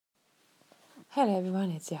Hello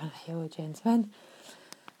everyone, it's Jana here with Gentlemen.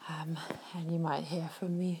 And you might hear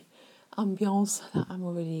from the ambience that I'm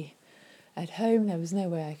already at home. There was no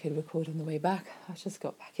way I could record on the way back. I just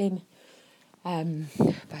got back in.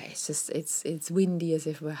 But it's windy as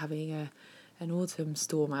if we're having an autumn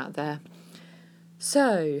storm out there.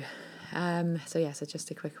 So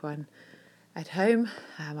just a quick one at home.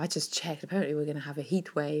 I just checked. Apparently we're going to have a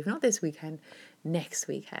heat wave, not this weekend, next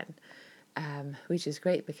weekend. Which is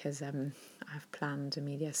great because I've planned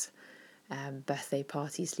Amelia's birthday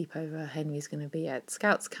party sleepover. Henry's going to be at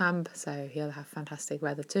Scouts camp, so he'll have fantastic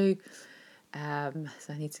weather too. So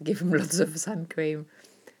I need to give him lots of sun cream.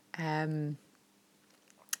 I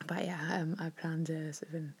planned sort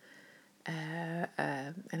of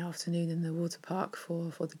an afternoon in the water park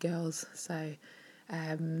for the girls. So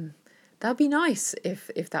that'll be nice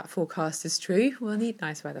if that forecast is true. We'll need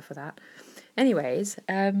nice weather for that. Anyways,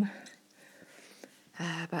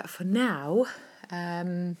 but for now,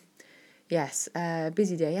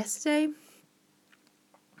 busy day yesterday.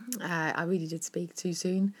 I really did speak too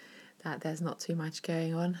soon that there's not too much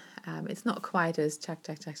going on. It's not quite as check.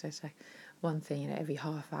 One thing every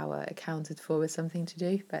half hour accounted for with something to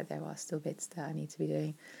do, but there are still bits that I need to be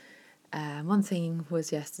doing. One thing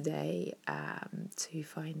was yesterday to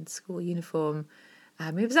find school uniform.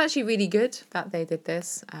 It was actually really good that they did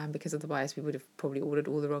this because otherwise we would have probably ordered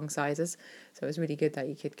all the wrong sizes. So it was really good that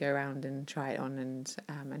you could go around and try it on and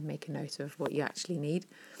make a note of what you actually need.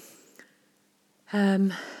 So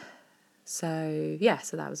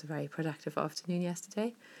that was a very productive afternoon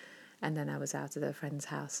yesterday. And then I was out at a friend's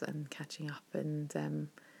house and catching up and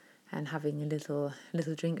having a little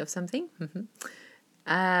drink of something. So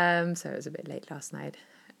it was a bit late last night.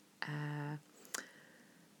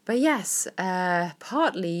 But yes,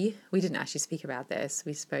 partly we didn't actually speak about this.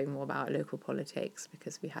 We spoke more about local politics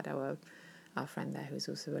because we had our friend there who's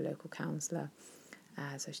also a local councillor.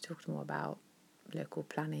 So she talked more about local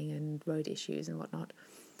planning and road issues and whatnot.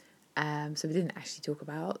 So we didn't actually talk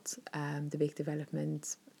about the big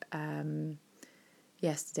development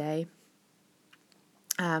yesterday.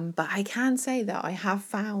 But I can say that I have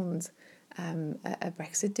found a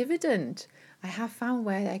Brexit dividend. I have found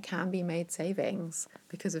where there can be made savings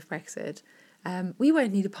because of Brexit. We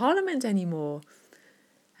won't need a parliament anymore.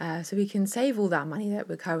 So we can save all that money that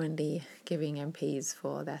we're currently giving MPs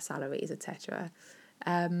for their salaries, etc.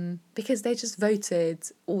 Because they just voted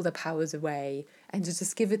all the powers away and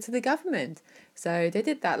just give it to the government. So they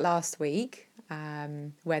did that last week,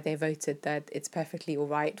 where they voted that it's perfectly all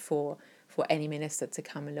right for any minister to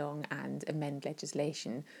come along and amend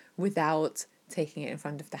legislation without taking it in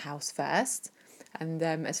front of the House first. And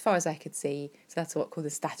as far as I could see, so that's what called the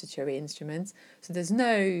statutory instruments. So there's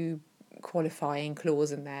no qualifying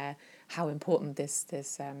clause in there how important this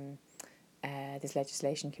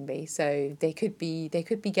legislation can be. So they could be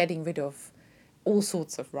getting rid of all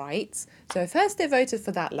sorts of rights. So first they voted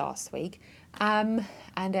for that last week, and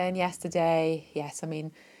then yesterday, yes, I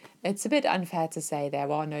mean, it's a bit unfair to say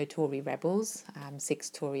there are no Tory rebels. 6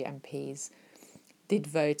 Tory MPs did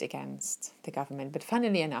vote against the government, but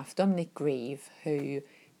funnily enough, Dominic Grieve, who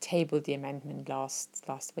tabled the amendment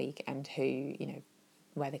last week and who,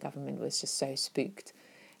 where the government was just so spooked,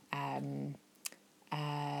 the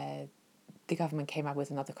government came up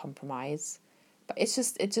with another compromise. But it's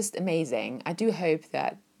just amazing. I do hope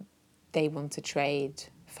that they want to trade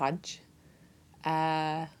fudge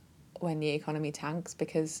when the economy tanks,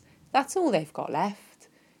 because that's all they've got left.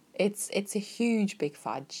 It's a huge big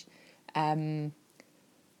fudge.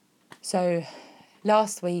 So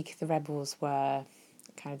last week the rebels were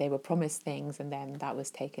they were promised things and then that was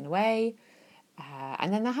taken away,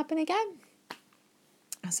 and then that happened again.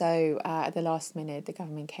 So at the last minute the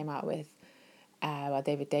government came out with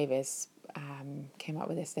David Davis came up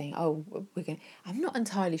with this thing. I'm not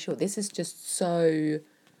entirely sure. This is just so,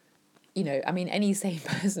 any sane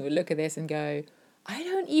person would look at this and go, I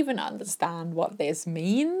don't even understand what this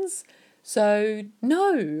means. So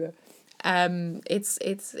no,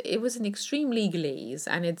 it was an extreme legalese,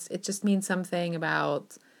 and it just means something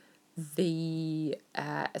about the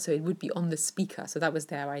so it would be on the speaker. So that was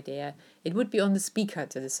their idea. It would be on the speaker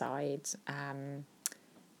to decide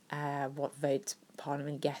what vote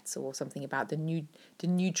Parliament gets, or something about the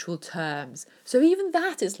neutral terms. So even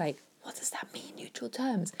that is like, what does that mean, neutral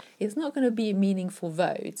terms? It's not going to be a meaningful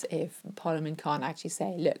vote if Parliament can't actually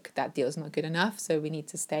say, look, that deal's not good enough, so we need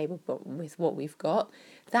to stay with what we've got.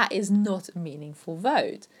 That is not a meaningful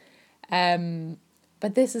vote.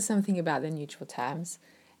 But this is something about the neutral terms.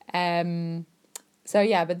 But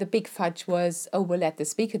the big fudge was, we'll let the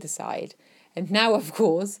speaker decide. And now, of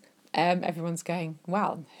course, everyone's going,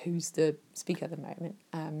 well, who's the speaker at the moment?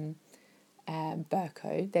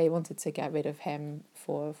 Bercow. They wanted to get rid of him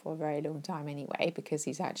for a very long time anyway, because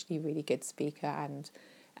he's actually a really good speaker, and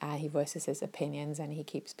he voices his opinions and he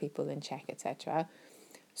keeps people in check, etc.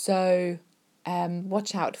 So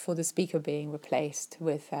watch out for the speaker being replaced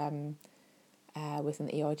with an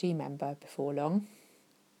ERG member before long.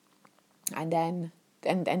 And then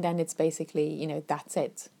it's basically, that's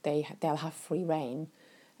it. They'll have free reign.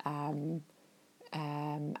 And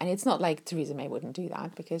it's not like Theresa May wouldn't do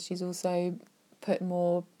that, because she's also put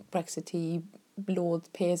more Brexity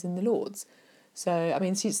peers in the Lords. So, I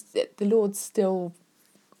mean, the Lords still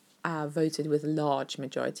voted with a large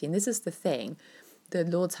majority. And this is the thing. The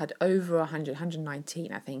Lords had over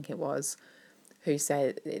 119, I think it was, who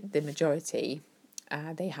said the majority,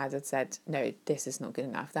 they had said, no, this is not good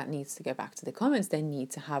enough. That needs to go back to the Commons.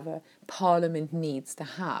 Parliament needs to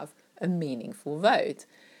have a meaningful vote.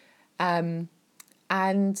 And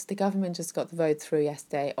the government just got the vote through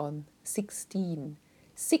yesterday on 16.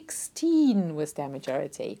 16 was their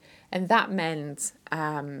majority. And that meant,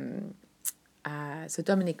 so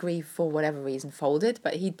Dominic Grieve, for whatever reason, folded,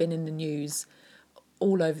 but he'd been in the news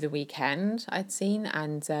all over the weekend, I'd seen,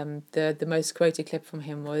 and the most quoted clip from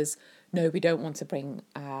him was, no, we don't want to bring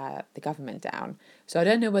the government down. So I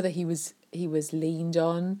don't know whether he was leaned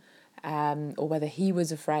on, or whether he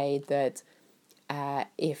was afraid that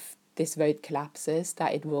if this vote collapses,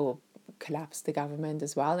 that it will collapse the government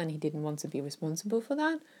as well, and he didn't want to be responsible for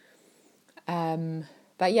that.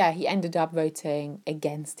 But yeah, he ended up voting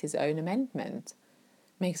against his own amendment.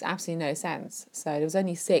 Makes absolutely no sense. So there was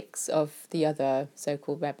only 6 of the other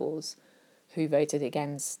so-called rebels who voted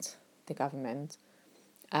against the government.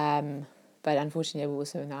 But unfortunately, there were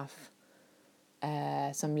also enough.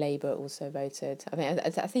 Some Labour also voted. I mean,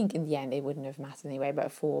 I think in the end it wouldn't have mattered anyway,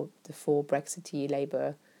 but the 4 Brexity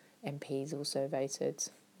Labour MPs also voted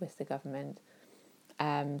with the government.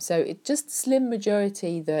 So it just slim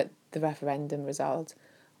majority that the referendum result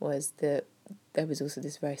was that there was also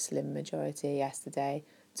this very slim majority yesterday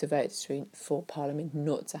to vote for Parliament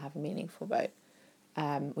not to have a meaningful vote,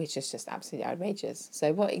 which is just absolutely outrageous.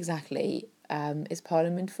 So what exactly is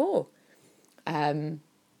Parliament for?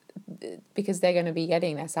 Because they're going to be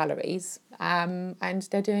getting their salaries, and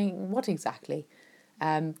they're doing what exactly?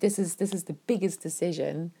 This is the biggest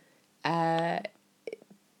decision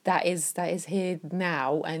that is here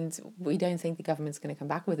now, and we don't think the government's going to come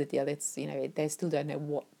back with a deal. It's they still don't know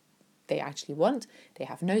what they actually want. They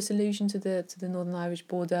have no solution to the Northern Irish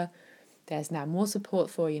border. There's now more support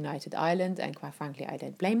for a united Ireland, and quite frankly, I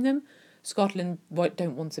don't blame them. Scotland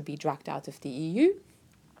don't want to be dragged out of the EU.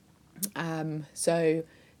 So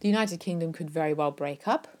the United Kingdom could very well break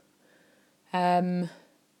up. But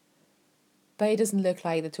it doesn't look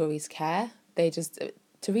like the Tories care.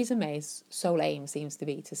 Theresa May's sole aim seems to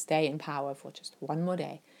be to stay in power for just one more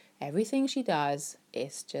day. Everything she does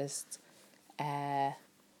is just aimed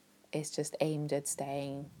at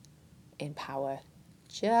staying in power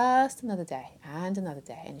just another day. And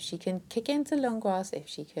if she can kick into long grass, if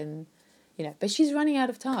she can, but she's running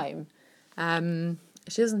out of time.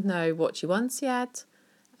 She doesn't know what she wants yet.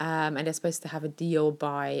 And they're supposed to have a deal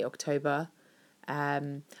by October.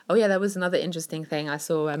 There was another interesting thing I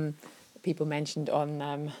saw people mentioned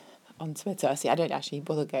on Twitter. See, I don't actually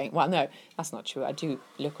bother going. Well, no, that's not true. I do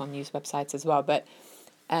look on news websites as well. But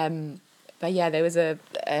yeah, there was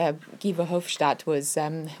Guy Verhofstadt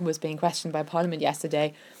was being questioned by Parliament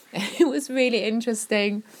yesterday. It was really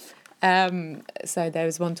interesting. So there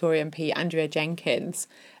was one Tory MP, Andrea Jenkins.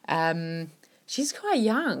 She's quite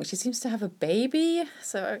young. She seems to have a baby.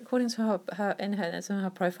 So according to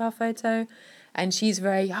her profile photo, and she's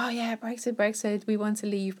very, Brexit, we want to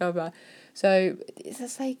leave, blah, blah. So it's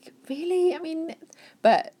just like, really? I mean,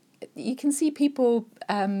 but you can see people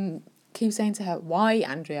keep saying to her, why,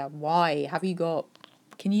 Andrea, why?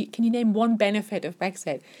 Can you name one benefit of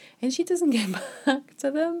Brexit? And she doesn't get back to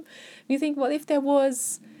them. You think, well, if there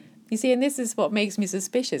was, you see, and this is what makes me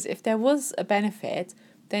suspicious, if there was a benefit,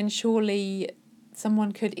 then surely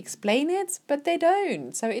someone could explain it, but they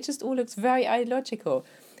don't. So it just all looks very illogical.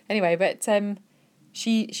 Anyway, but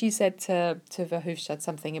she said to Verhofstadt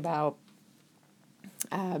something about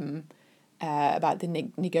the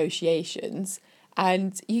negotiations,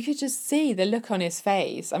 and you could just see the look on his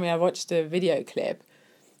face. I mean, I watched a video clip,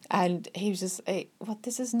 and he was just like, "What?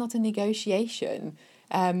 This is not a negotiation.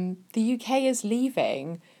 The UK is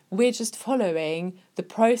leaving. We're just following the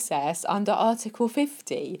process under Article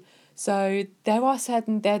 50. So there are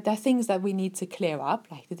things that we need to clear up,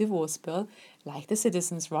 like the divorce bill, like the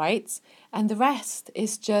citizens' rights, and the rest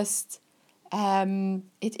is just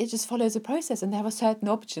it just follows a process. And there are certain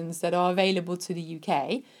options that are available to the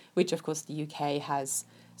UK, which of course the UK has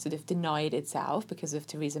sort of denied itself because of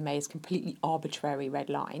Theresa May's completely arbitrary red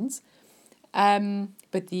lines.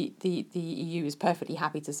 But the EU is perfectly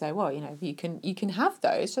happy to say, well, you can have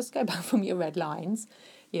those, just go back from your red lines,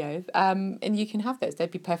 and you can have those.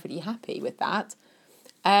 They'd be perfectly happy with that.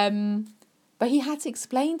 But he had to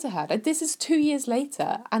explain to her that this is 2 years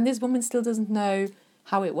later and this woman still doesn't know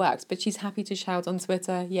how it works, but she's happy to shout on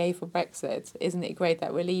Twitter, yay for Brexit. Isn't it great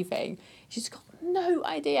that we're leaving? She's got no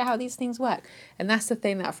idea how these things work. And that's the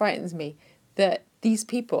thing that frightens me, that these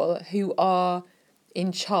people who are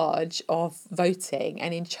in charge of voting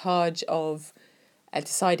and in charge of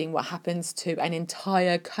deciding what happens to an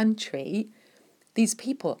entire country, these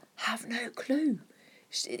people have no clue.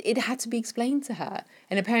 It had to be explained to her.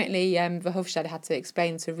 And apparently Verhofstadt had to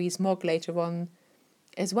explain to Rees-Mogg later on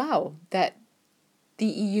as well that the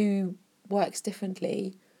EU works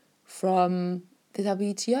differently from the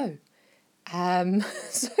WTO.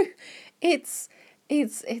 So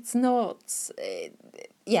it's not...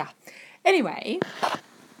 yeah. Anyway...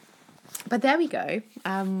 But there we go.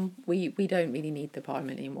 We don't really need the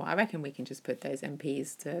Parliament anymore. I reckon we can just put those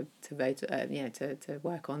MPs to vote, to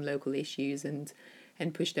work on local issues and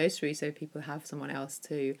push those through, so people have someone else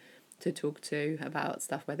to talk to about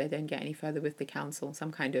stuff where they don't get any further with the council,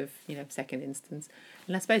 some kind of second instance.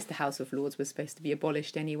 And I suppose the House of Lords was supposed to be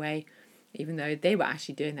abolished anyway, even though they were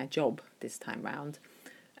actually doing their job this time round.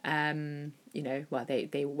 Well,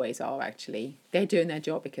 they always are actually. They're doing their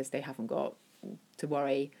job because they haven't got to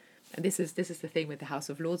worry. And this is the thing with the House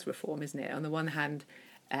of Lords reform, isn't it? On the one hand,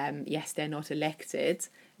 yes, they're not elected,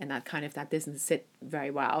 and that doesn't sit very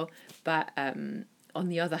well. But on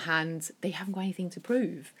the other hand, they haven't got anything to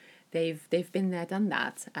prove. They've been there, done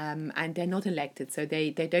that, and they're not elected, so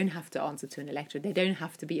they don't have to answer to an electorate. They don't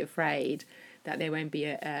have to be afraid that they won't be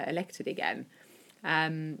elected again.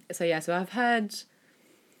 So I've heard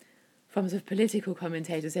from sort of political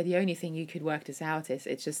commentators say the only thing you could work this out is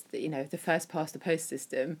it's just the first past the post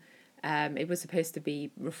system. It was supposed to be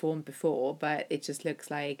reformed before, but it just looks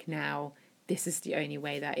like now this is the only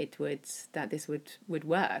way that this would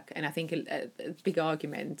work. And I think a big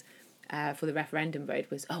argument for the referendum vote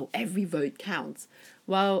was, every vote counts.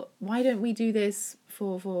 Well, why don't we do this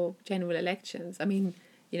for general elections? I mean,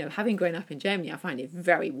 having grown up in Germany, I find it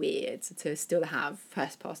very weird to still have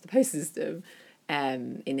first past the post system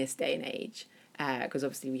in this day and age, because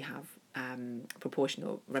obviously we have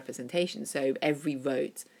proportional representation, so every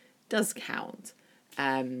vote does count.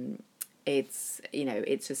 It's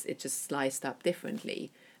just sliced up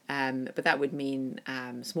differently, but that would mean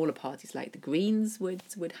smaller parties like the Greens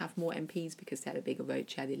would have more MPs because they had a bigger vote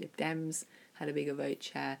share. The Lib Dems had a bigger vote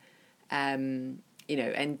share, and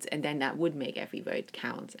then that would make every vote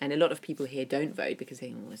count. And a lot of people here don't vote because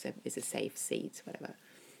they think it's a safe seat, whatever.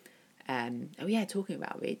 Talking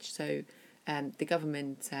about which, so the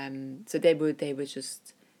government, so they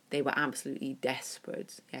were absolutely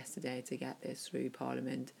desperate yesterday to get this through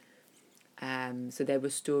Parliament. So there were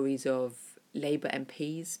stories of Labour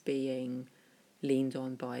MPs being leaned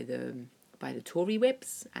on by the Tory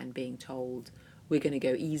whips and being told, we're going to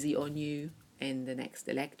go easy on you in the next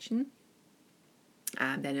election.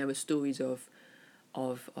 And then there were stories of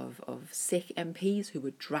sick MPs who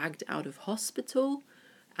were dragged out of hospital,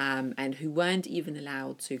 and who weren't even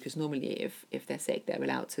allowed to, because normally if they're sick, they're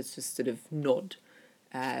allowed to just sort of nod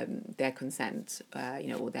their consent,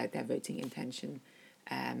 or their voting intention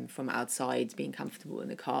from outside, being comfortable in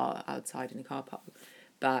the car, outside in the car park.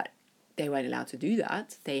 But they weren't allowed to do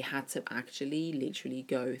that. They had to actually literally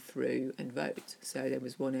go through and vote. So there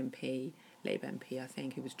was one MP, Labour MP, I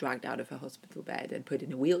think, who was dragged out of her hospital bed and put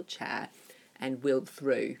in a wheelchair and wheeled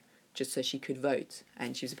through just so she could vote.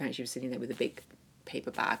 And she was sitting there with a big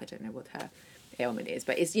paper bag. I don't know what her ailment is,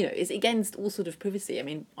 but it's against all sort of privacy. I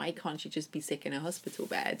mean, why can't she just be sick in a hospital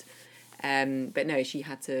bed? But no, she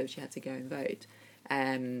had to go and vote.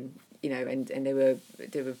 And there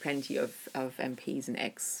were plenty of MPs and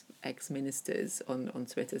ex ministers on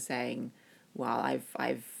Twitter saying, well,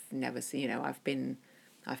 I've never seen, I've been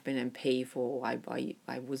MP for,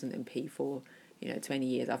 I wasn't MP for 20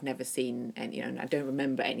 years. I've never seen, and I don't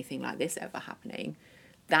remember anything like this ever happening.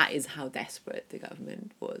 That is how desperate the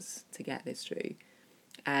government was to get this through.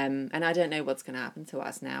 And I don't know what's going to happen to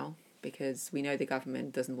us now, because we know the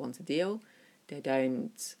government doesn't want to deal. They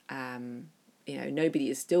don't,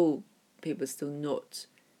 nobody's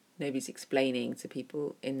explaining to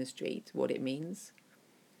people in the street what it means.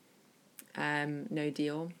 No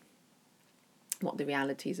deal, what the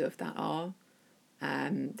realities of that are.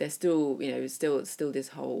 There's still, still this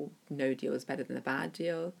whole no deal is better than a bad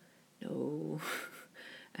deal. No.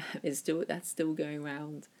 That's still going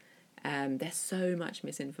around. There's so much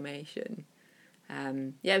misinformation.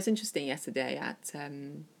 Yeah, it was interesting yesterday at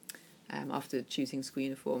after choosing school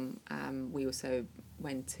uniform. We also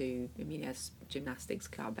went to Amelia's gymnastics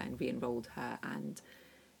club and re-enrolled her.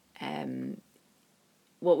 And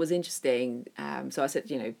what was interesting, so I said,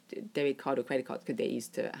 debit card or credit card, because they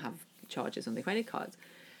used to have charges on the credit cards.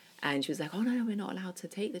 And she was like, oh, no, we're not allowed to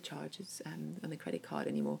take the charges on the credit card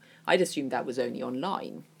anymore. I'd assumed that was only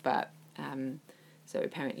online, but so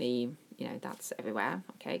apparently, that's everywhere.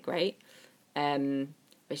 Okay, great. But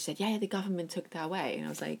she said, yeah, the government took that away. And I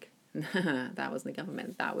was like, nah, that wasn't the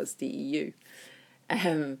government, that was the EU.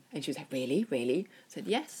 And she was like, really? I said,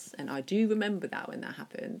 yes. And I do remember that when that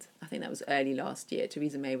happened. I think that was early last year.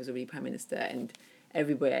 Theresa May was already Prime Minister, and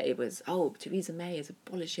everywhere it was, oh, Theresa May is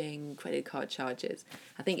abolishing credit card charges.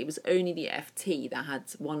 I think it was only the FT that had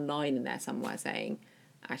one line in there somewhere saying,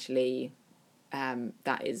 actually, that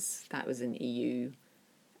was an EU,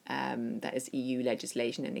 that is EU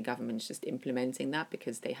legislation, and the government's just implementing that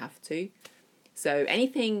because they have to. So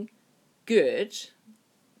anything good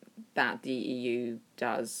that the EU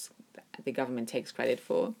does, the government takes credit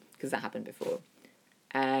for, because that happened before.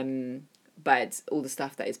 But all the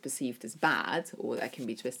stuff that is perceived as bad, or that can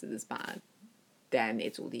be twisted as bad, then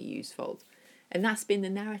it's all the EU's fault. And that's been the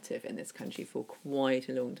narrative in this country for quite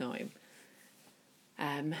a long time.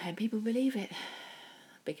 And people believe it,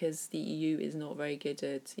 because the EU is not very good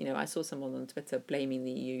at, I saw someone on Twitter blaming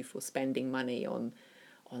the EU for spending money on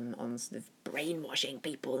sort of brainwashing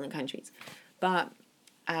people in countries. But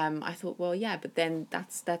I thought, well, yeah, but then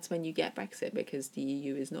that's when you get Brexit, because the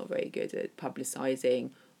EU is not very good at publicising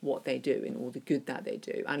what they do and all the good that they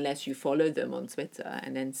do, unless you follow them on Twitter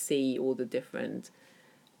and then see all the different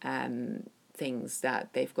things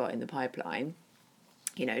that they've got in the pipeline.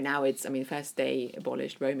 Now it's, first they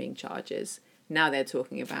abolished roaming charges. Now they're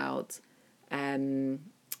talking about the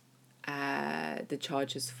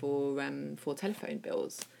charges for telephone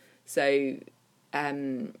bills. So,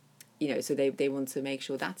 so they want to make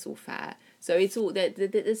sure that's all fair. So it's all, they're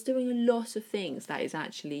doing a lot of things that is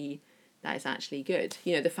actually good.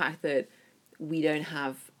 The fact that we don't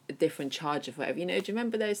have a different charger for every, do you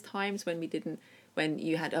remember those times when when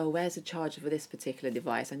you had, where's the charger for this particular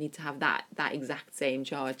device? I need to have that exact same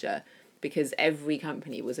charger, because every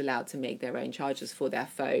company was allowed to make their own chargers for their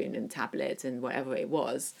phone and tablet and whatever it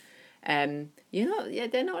was. They're not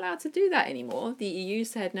allowed to do that anymore. The EU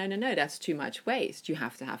said, no, that's too much waste. You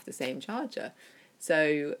have to have the same charger.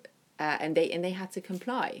 So, and they had to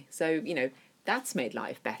comply. So, that's made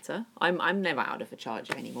life better. I'm never out of a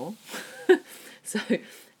charger anymore. So,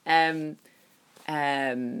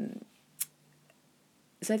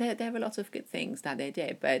 so there are a lot of good things that they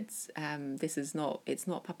did, but it's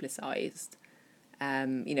not publicised.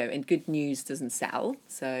 And good news doesn't sell,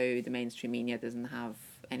 so the mainstream media doesn't have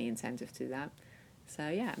any incentive to that. So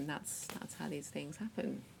yeah, and that's how these things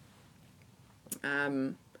happen.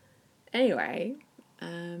 Anyway,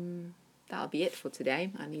 that'll be it for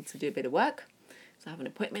today. I need to do a bit of work, so I have an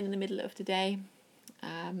appointment in the middle of the day,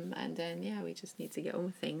 and then we just need to get on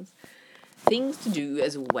with things to do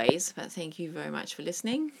as always. But thank you very much for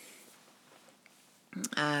listening.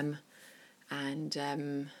 Well,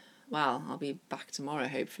 I'll be back tomorrow,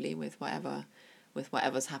 hopefully, with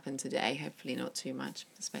whatever's happened today. Hopefully not too much,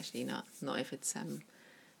 especially not if it's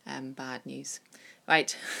bad news.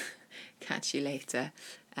 Right, catch you later.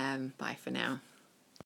 Bye for now.